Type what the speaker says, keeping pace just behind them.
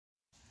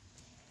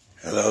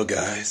Hello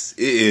guys,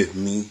 it is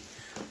me,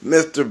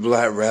 Mr.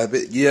 Black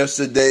Rabbit.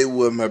 Yesterday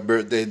was my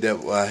birthday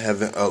that I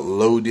haven't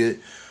uploaded,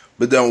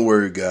 but don't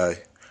worry guys,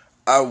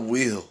 I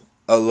will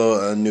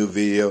upload a new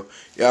video.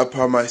 Y'all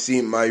probably might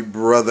see my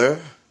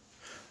brother,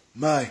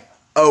 my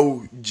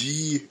OG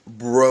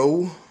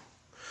bro.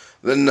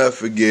 Let's not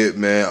forget,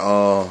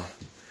 man,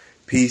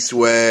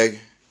 P-Swag.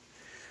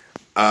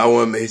 I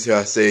want to make sure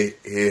I say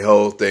his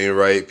whole thing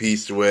right.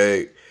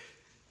 P-Swag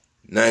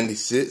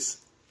 96.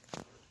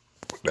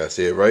 That's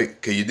it, right?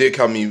 Because you did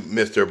call me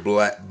Mr.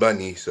 Black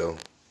Bunny, so.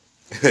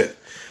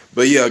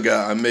 But yeah,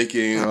 guys, I'm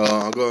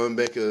going to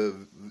make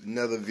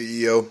another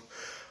video.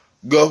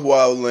 Go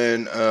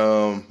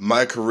Wildland,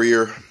 my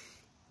career.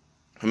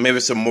 Maybe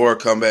some more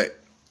combat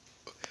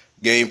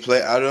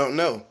gameplay. I don't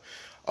know.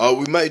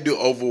 We might do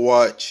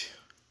Overwatch.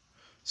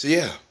 So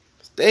yeah,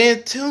 stay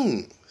in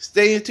tune.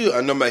 Stay in tune.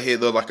 I know my head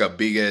look like a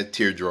big ass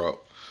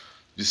teardrop.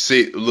 Just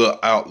sit a little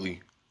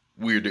outly.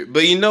 Weirder.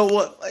 But you know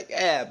what? Like,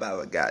 I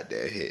got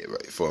that head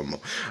right for a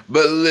moment.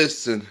 But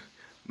listen,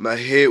 my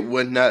head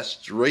was not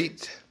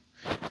straight.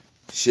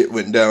 Shit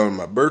went down on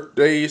my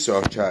birthday, so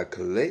I'm trying to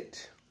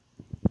collect.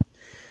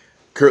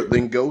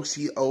 Kirtland Ghost,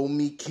 he owed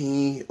me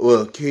King.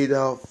 Well,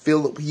 K-Dog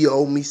Phillip, he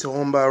owed me, so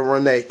I'm about to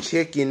run that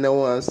check, you know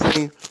what I'm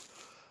saying?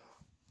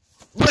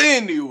 But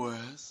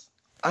anyways,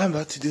 I'm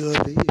about to do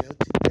a video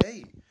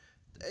today.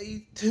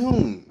 Stay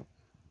tuned.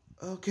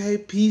 Okay,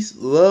 peace,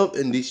 love,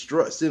 and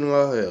destruction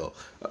of hell.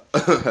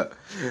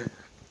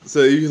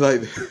 So you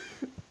like that?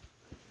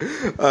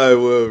 Alright,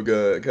 well,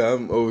 God,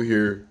 I'm over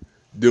here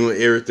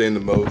doing everything the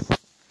most.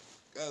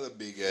 Got a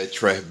big ass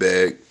trash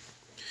bag.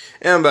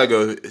 And I'm about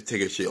to go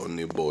take a shit on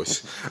them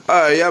boys.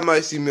 Alright, y'all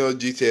might see me on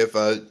GTA if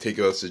I take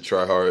us to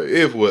try hard,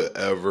 if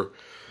whatever.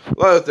 A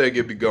lot of things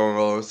could be going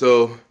on,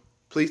 so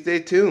please stay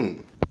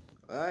tuned.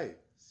 Alright,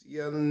 see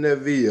y'all in that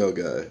video,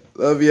 guys.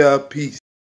 Love y'all, peace.